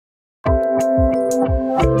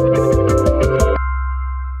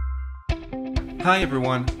Hi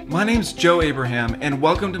everyone, my name's Joe Abraham and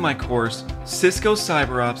welcome to my course, Cisco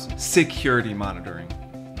CyberOps Security Monitoring.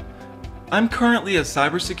 I'm currently a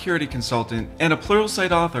cybersecurity consultant and a Pluralsight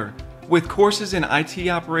author with courses in IT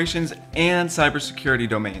operations and cybersecurity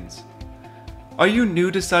domains. Are you new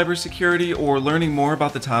to cybersecurity or learning more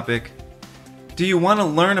about the topic? Do you want to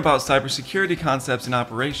learn about cybersecurity concepts and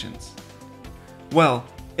operations? Well,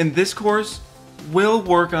 in this course, we'll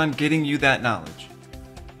work on getting you that knowledge.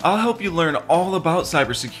 I'll help you learn all about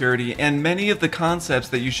cybersecurity and many of the concepts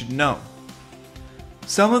that you should know.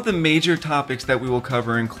 Some of the major topics that we will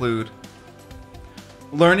cover include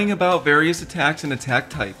learning about various attacks and attack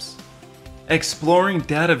types, exploring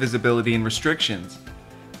data visibility and restrictions,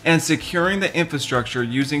 and securing the infrastructure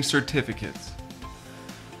using certificates.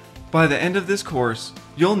 By the end of this course,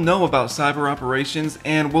 you'll know about cyber operations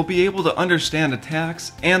and will be able to understand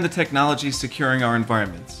attacks and the technologies securing our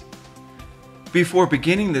environments. Before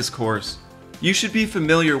beginning this course, you should be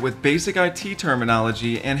familiar with basic IT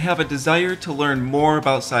terminology and have a desire to learn more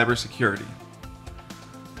about cybersecurity.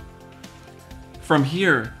 From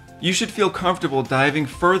here, you should feel comfortable diving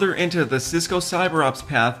further into the Cisco CyberOps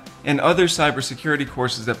path and other cybersecurity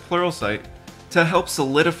courses at Pluralsight to help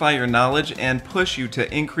solidify your knowledge and push you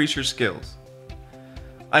to increase your skills.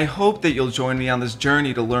 I hope that you'll join me on this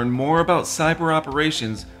journey to learn more about cyber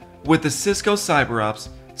operations with the Cisco CyberOps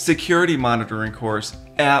Security Monitoring course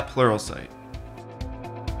at Pluralsight.